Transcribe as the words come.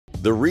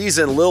The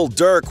reason Lil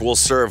Durk will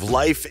serve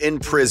life in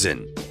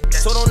prison.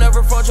 So don't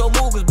ever front your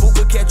move, cause Boo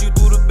could catch you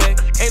through the back.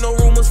 Ain't no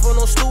rumors for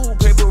no stool,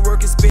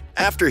 paperwork is big.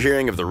 After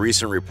hearing of the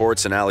recent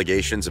reports and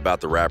allegations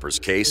about the rapper's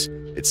case,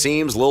 it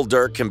seems Lil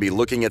Durk can be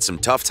looking at some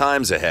tough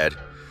times ahead.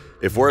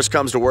 If worse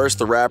comes to worse,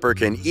 the rapper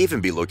can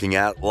even be looking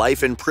at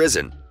life in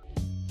prison.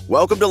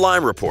 Welcome to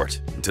Lime Report,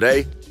 and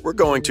today we're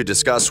going to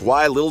discuss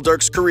why Lil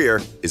Durk's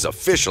career is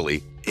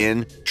officially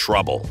in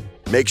trouble.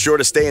 Make sure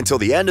to stay until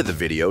the end of the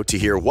video to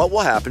hear what will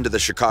happen to the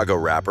Chicago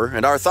rapper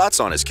and our thoughts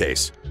on his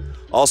case.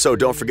 Also,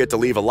 don't forget to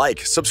leave a like,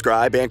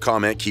 subscribe, and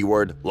comment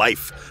keyword LIFE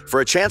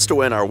for a chance to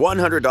win our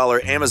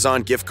 $100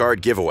 Amazon gift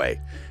card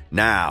giveaway.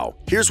 Now,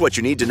 here's what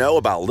you need to know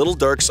about Lil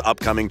Durk's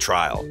upcoming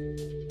trial.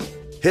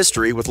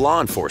 History with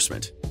law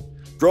enforcement.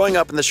 Growing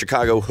up in the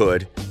Chicago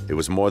hood, it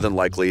was more than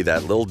likely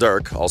that Lil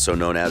Durk, also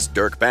known as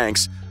Dirk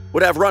Banks,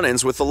 would have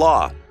run-ins with the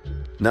law.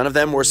 None of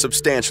them were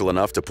substantial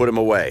enough to put him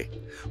away.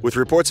 With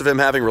reports of him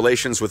having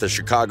relations with a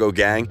Chicago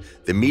gang,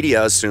 the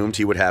media assumed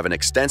he would have an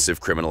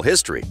extensive criminal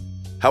history.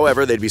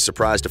 However, they'd be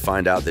surprised to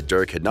find out that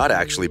Durk had not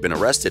actually been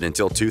arrested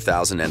until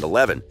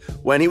 2011,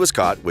 when he was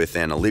caught with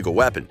an illegal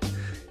weapon.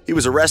 He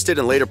was arrested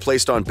and later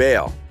placed on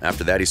bail.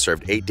 After that, he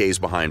served 8 days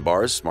behind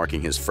bars,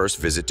 marking his first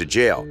visit to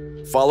jail.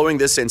 Following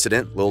this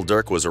incident, Lil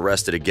Durk was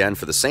arrested again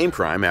for the same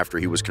crime after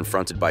he was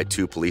confronted by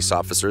 2 police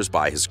officers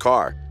by his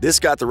car. This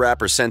got the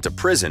rapper sent to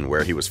prison,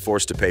 where he was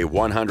forced to pay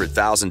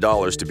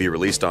 $100,000 to be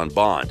released on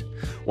bond.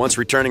 Once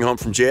returning home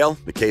from jail,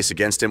 the case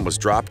against him was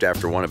dropped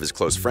after one of his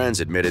close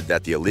friends admitted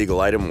that the illegal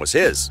item was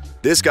his.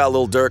 This got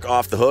Lil Durk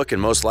off the hook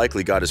and most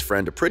likely got his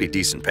friend a pretty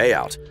decent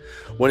payout.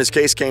 When his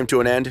case came to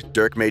an end,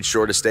 Durk made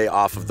sure to stay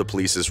off of the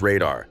police's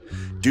radar.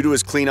 Due to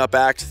his cleanup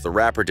act, the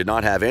rapper did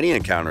not have any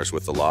encounters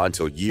with the law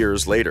until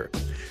years later.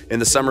 In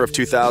the summer of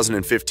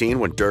 2015,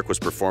 when Durk was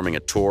performing a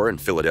tour in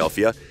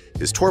Philadelphia,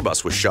 his tour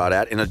bus was shot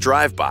at in a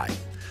drive-by.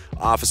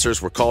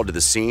 Officers were called to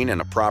the scene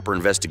and a proper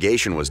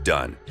investigation was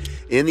done.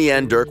 In the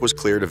end, Durk was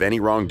cleared of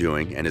any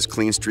wrongdoing and his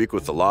clean streak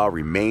with the law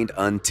remained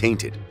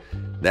untainted.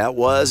 That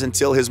was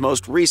until his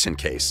most recent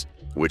case,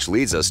 which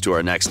leads us to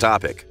our next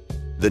topic.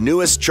 The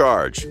newest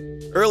charge.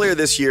 Earlier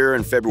this year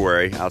in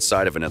February,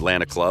 outside of an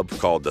Atlanta club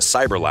called the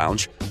Cyber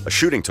Lounge, a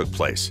shooting took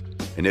place.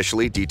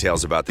 Initially,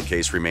 details about the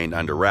case remained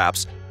under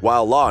wraps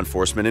while law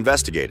enforcement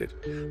investigated.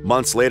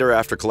 Months later,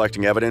 after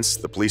collecting evidence,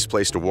 the police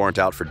placed a warrant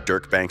out for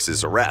Dirk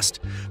Banks' arrest.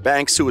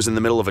 Banks, who was in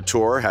the middle of a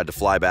tour, had to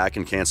fly back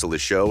and cancel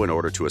his show in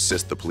order to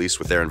assist the police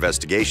with their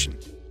investigation.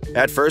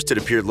 At first, it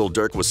appeared Lil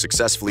Durk was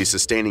successfully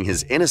sustaining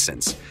his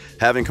innocence.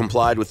 Having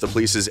complied with the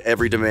police's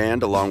every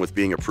demand, along with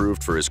being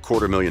approved for his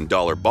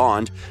 $250,000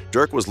 bond,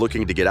 Durk was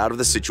looking to get out of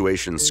the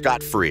situation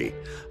scot-free.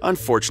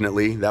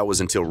 Unfortunately, that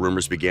was until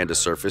rumors began to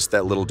surface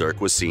that Lil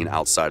Durk was seen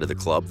outside of the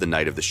club the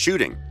night of the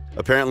shooting.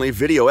 Apparently,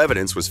 video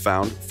evidence was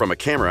found from a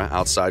camera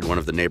outside one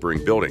of the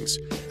neighboring buildings.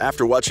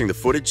 After watching the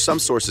footage, some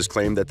sources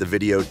claim that the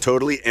video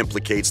totally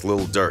implicates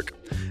Lil Durk.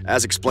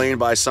 As explained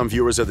by some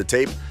viewers of the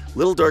tape,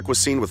 Lil Durk was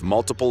seen with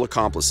multiple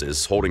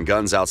accomplices holding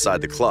guns outside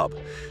the club.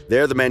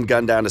 There, the men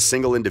gunned down a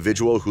single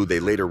individual who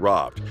they later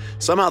robbed.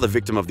 Somehow, the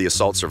victim of the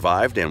assault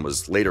survived and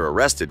was later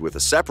arrested with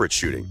a separate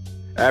shooting.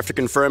 After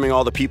confirming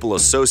all the people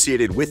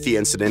associated with the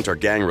incident are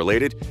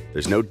gang-related,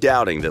 there's no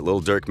doubting that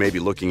Lil Durk may be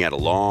looking at a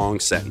long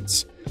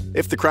sentence.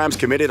 If the crimes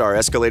committed are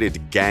escalated to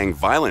gang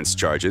violence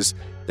charges,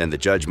 then the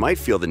judge might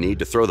feel the need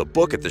to throw the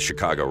book at the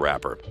Chicago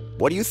rapper.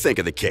 What do you think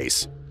of the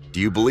case? Do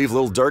you believe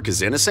Lil Durk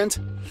is innocent?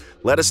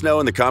 Let us know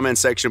in the comment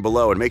section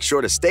below and make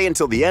sure to stay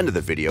until the end of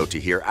the video to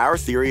hear our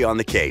theory on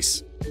the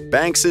case.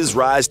 Banks'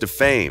 rise to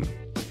fame.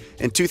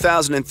 In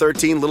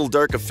 2013, Lil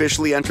Durk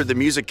officially entered the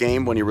music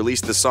game when he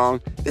released the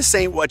song, "This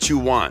Ain't What You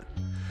Want."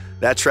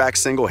 That track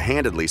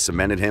single-handedly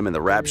cemented him in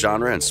the rap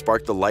genre and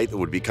sparked the light that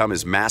would become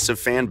his massive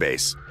fan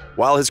base.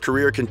 While his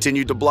career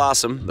continued to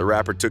blossom, the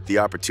rapper took the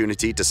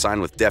opportunity to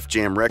sign with Def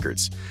Jam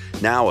Records.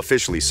 Now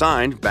officially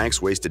signed,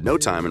 Banks wasted no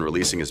time in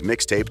releasing his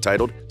mixtape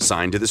titled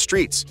 "Signed to the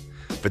Streets."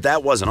 But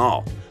that wasn't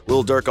all.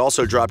 Lil Durk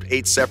also dropped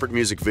 8 separate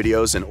music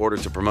videos in order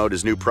to promote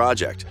his new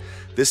project.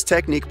 This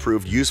technique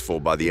proved useful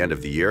by the end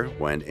of the year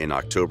when, in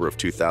October of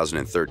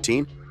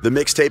 2013, the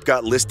mixtape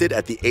got listed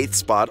at the 8th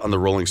spot on the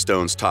Rolling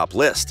Stones' top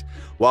list.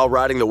 While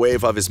riding the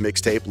wave of his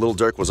mixtape, Lil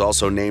Durk was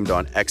also named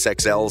on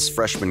XXL's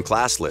freshman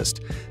class list.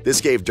 This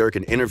gave Durk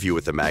an interview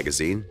with the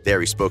magazine. There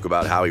he spoke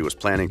about how he was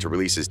planning to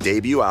release his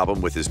debut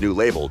album with his new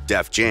label,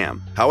 Def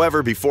Jam.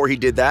 However, before he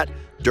did that,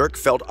 Durk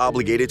felt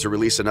obligated to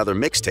release another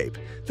mixtape,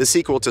 the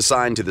sequel to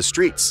Signed to the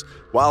Streets.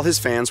 While his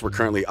fans were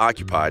currently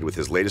occupied with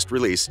his latest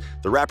release,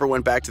 the rapper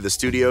went back to the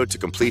studio to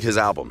complete his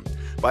album.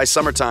 By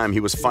summertime, he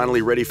was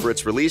finally ready for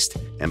its release,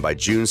 and by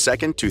June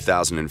 2,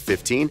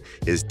 2015,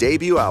 his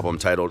debut album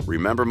titled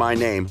Remember My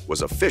Name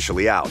was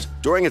officially out.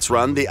 During its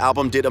run, the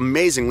album did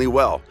amazingly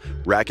well,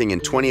 racking in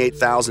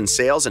 28,000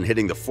 sales and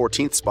hitting the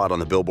 14th spot on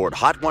the Billboard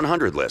Hot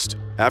 100 list.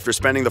 After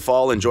spending the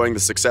fall enjoying the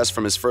success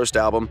from his first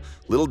album,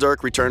 Lil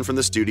Durk returned from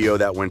the studio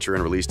that winter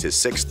and released his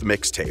 6th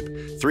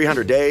mixtape,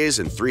 300 Days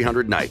and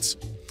 300 Nights.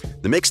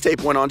 The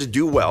mixtape went on to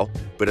do well,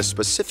 but a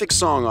specific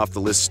song off the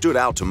list stood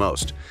out to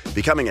most.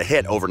 Becoming a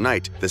hit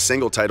overnight, the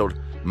single titled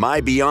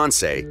My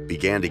Beyonce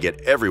began to get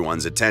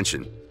everyone's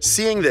attention.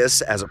 Seeing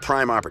this as a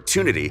prime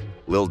opportunity,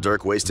 Lil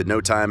Durk wasted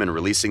no time in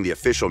releasing the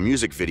official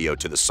music video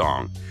to the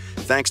song.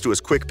 Thanks to his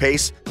quick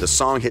pace, the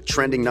song hit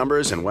trending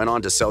numbers and went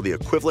on to sell the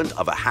equivalent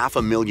of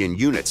 500,000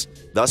 units,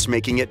 thus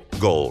making it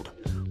gold.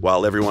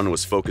 While everyone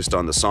was focused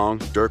on the song,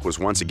 Durk was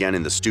once again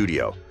in the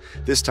studio,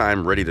 this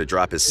time ready to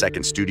drop his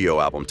second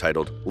studio album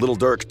titled LIL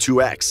DURK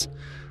 2X.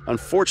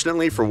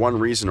 Unfortunately, for one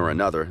reason or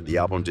another, the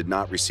album did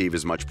not receive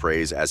as much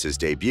praise as his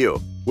debut.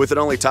 With it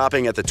only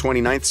topping at the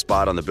 29th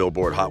spot on the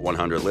Billboard Hot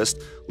 100 list,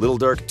 LIL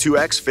DURK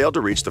 2X failed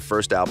to reach the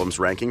first album's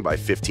ranking by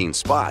 15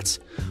 spots.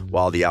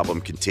 While the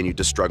album continued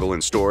to struggle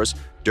in stores,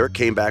 Durk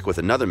came back with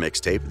another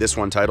mixtape, this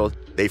one titled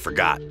They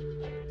Forgot.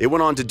 It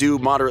went on to do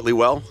moderately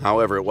well,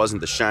 however it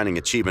wasn't the shining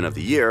achievement of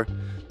the year.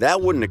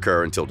 That wouldn't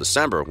occur until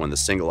December when the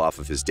single off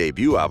of his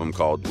debut album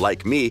called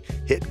Like Me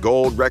hit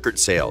gold record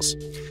sales.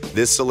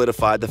 This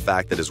solidified the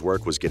fact that his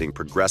work was getting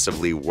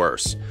progressively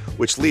worse,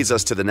 which leads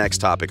us to the next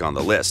topic on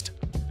the list,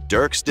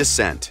 Durk's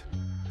descent.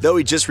 Though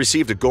he just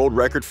received a gold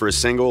record for a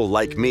single,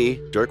 Like Me,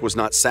 Durk was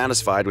not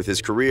satisfied with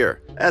his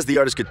career, as the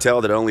artist could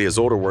tell that only his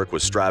older work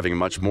was striving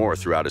much more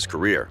throughout his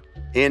career.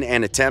 In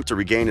an attempt to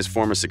regain his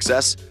former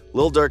success,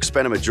 Lil Durk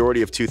spent a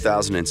majority of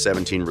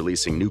 2017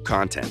 releasing new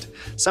content,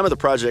 some of the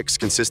projects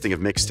consisting of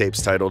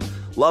mixtapes titled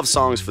Love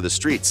Songs for the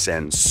Streets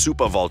and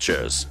Super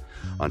Vultures.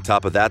 On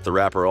top of that, the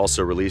rapper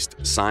also released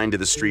Signed to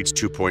the Streets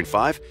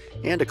 2.5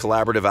 and a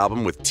collaborative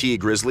album with T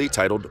Grizzly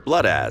titled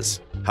Blood As.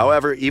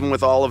 However, even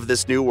with all of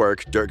this new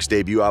work, Durk's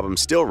debut album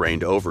still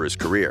reigned over his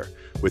career.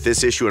 With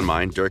this issue in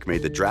mind, Durk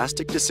made the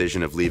drastic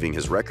decision of leaving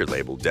his record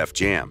label, Def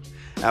Jam.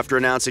 After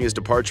announcing his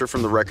departure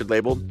from the record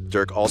label,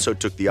 Durk also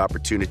took the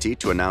opportunity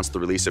to announce the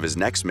release of his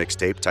next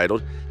mixtape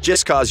titled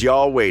Just Cause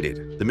Y'all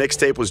Waited. The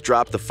mixtape was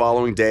dropped the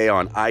following day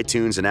on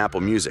iTunes and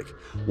Apple Music,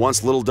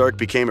 once Lil Durk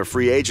became a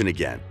free agent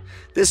again.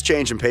 This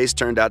change in pace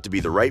turned out to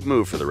be the right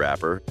move for the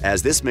rapper,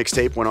 as this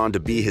mixtape went on to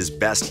be his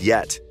best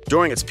yet.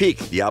 During its peak,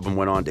 the album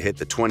went on to hit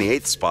the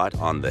 28th spot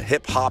on the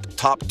Hip Hop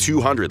Top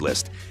 200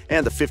 list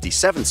and the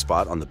 57th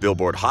spot on the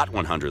Billboard Hot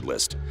 100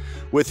 list.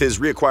 With his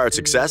reacquired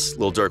success,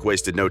 Lil Durk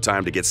wasted no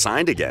time to get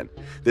signed again.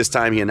 This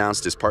time he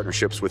announced his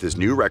partnerships with his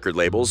new record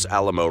labels,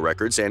 Alamo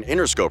Records and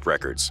Interscope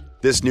Records.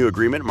 This new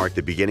agreement marked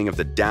the beginning of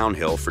the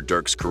downhill for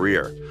Durk's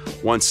career.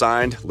 Once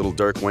signed, Lil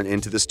Durk went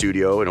into the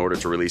studio in order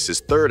to release his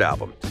third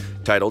album,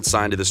 titled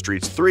Signed to the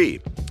Streets 3.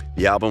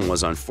 The album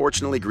was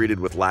unfortunately greeted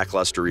with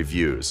lackluster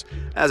reviews.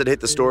 As it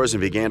hit the stores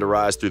and began to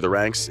rise through the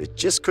ranks, it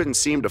just couldn't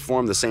seem to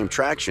form the same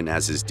traction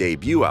as his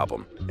debut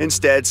album.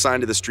 Instead,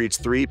 Signed to the Streets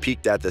 3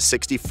 peaked at the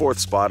 64th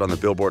spot on the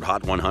Billboard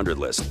Hot 100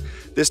 list.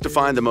 This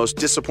defined the most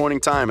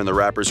disappointing time in the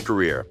rapper's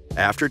career.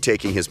 After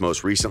taking his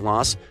most recent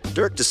loss,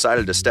 Durk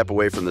decided to step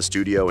away from the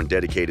studio and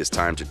dedicate his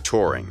time to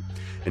touring.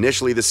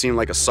 Initially, this seemed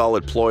like a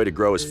solid ploy to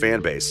grow his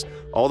fan base,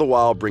 all the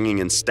while bringing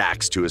in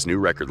stacks to his new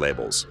record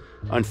labels.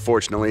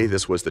 Unfortunately,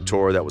 this was the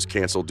tour that was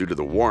canceled due to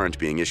the warrant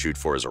being issued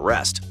for his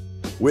arrest.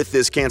 With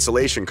this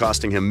cancellation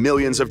costing him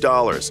millions of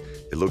dollars,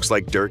 it looks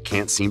like Durk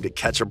can't seem to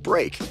catch a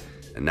break.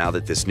 And now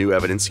that this new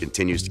evidence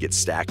continues to get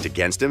stacked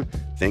against him,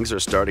 things are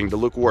starting to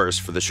look worse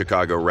for the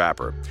Chicago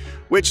rapper.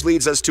 Which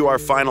leads us to our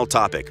final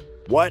topic.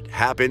 What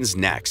happens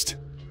next?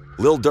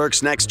 Lil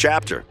Durk's next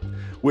chapter.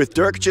 With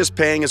Durk just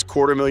paying his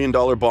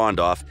 $250,000 bond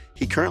off,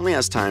 he currently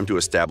has time to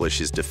establish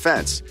his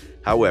defense.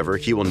 However,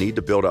 he will need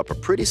to build up a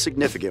pretty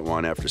significant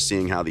one after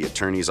seeing how the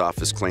attorney's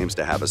office claims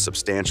to have a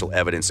substantial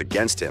evidence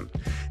against him.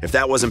 If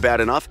that wasn't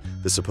bad enough,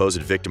 the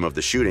supposed victim of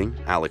the shooting,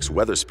 Alex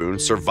Weatherspoon,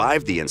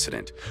 survived the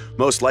incident.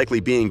 Most likely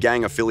being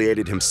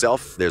gang-affiliated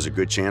himself, there's a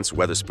good chance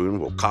Weatherspoon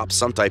will cop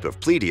some type of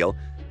plea deal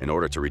in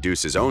order to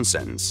reduce his own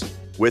sentence.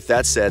 With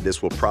that said,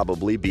 this will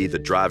probably be the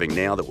driving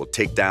nail that will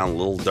take down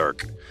Lil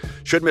Durk.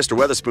 Should Mr.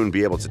 Weatherspoon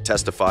be able to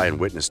testify and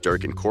witness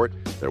Durk in court,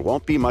 there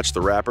won't be much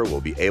the rapper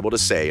will be able to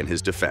say in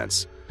his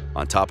defense.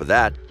 On top of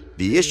that,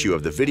 the issue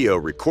of the video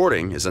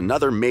recording is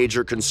another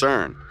major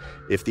concern.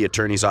 If the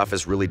attorney's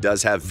office really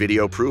does have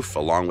video proof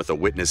along with a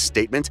witness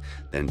statement,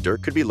 then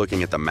Durk could be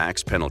looking at the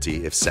max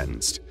penalty if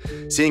sentenced.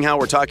 Seeing how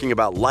we're talking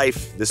about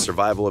life, this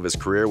survival of his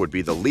career would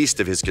be the least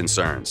of his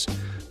concerns.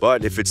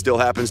 But if it still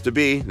happens to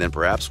be, then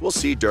perhaps we'll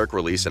see Durk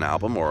release an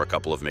album or a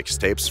couple of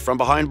mixtapes from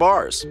behind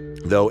bars.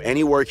 Though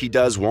any work he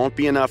does won't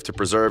be enough to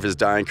preserve his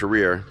dying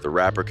career, the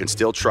rapper can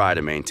still try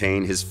to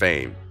maintain his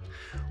fame.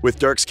 With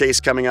Durk's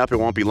case coming up, it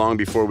won't be long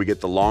before we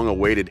get the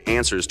long-awaited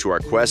answers to our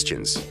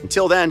questions.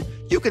 Until then,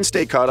 you can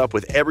stay caught up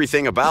with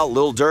everything about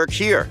Lil Durk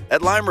here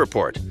at Lime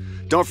Report.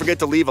 Don't forget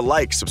to leave a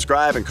like,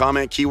 subscribe, and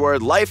comment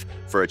keyword LIFE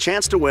for a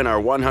chance to win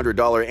our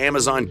 $100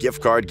 Amazon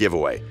gift card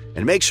giveaway.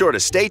 And make sure to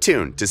stay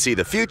tuned to see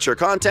the future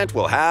content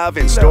we'll have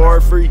in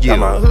store for you.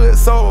 My hood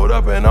sold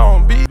up and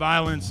on beat.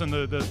 Violence and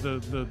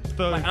the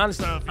thug like,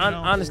 honestly, stuff, you know?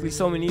 honestly,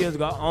 so many years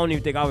ago, I don't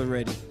even think I was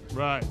ready.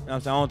 Right. You know what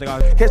I'm saying? I don't think I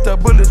was. Catch the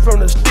bullets from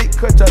the stick,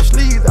 cut your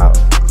sleeves out.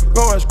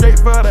 Going straight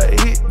for the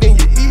hit, then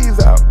you ease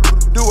out.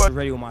 Do I it. was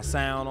ready with my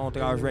sound. I don't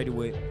think I was ready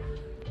with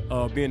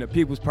being a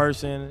people's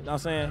person. You know what I'm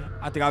saying?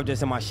 I think I was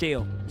just in my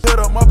shell. Hit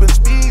 'em up and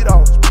speed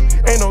off.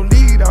 Ain't no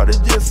lead out, it's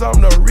just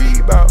something to read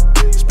about.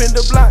 Spin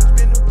the block,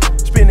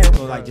 spin it.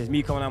 So like just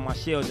me coming out my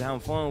shell, just having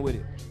fun with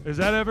it. Is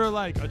that ever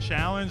like a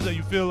challenge that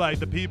you feel like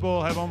the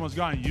people have almost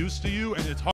gotten used to you and it's hard?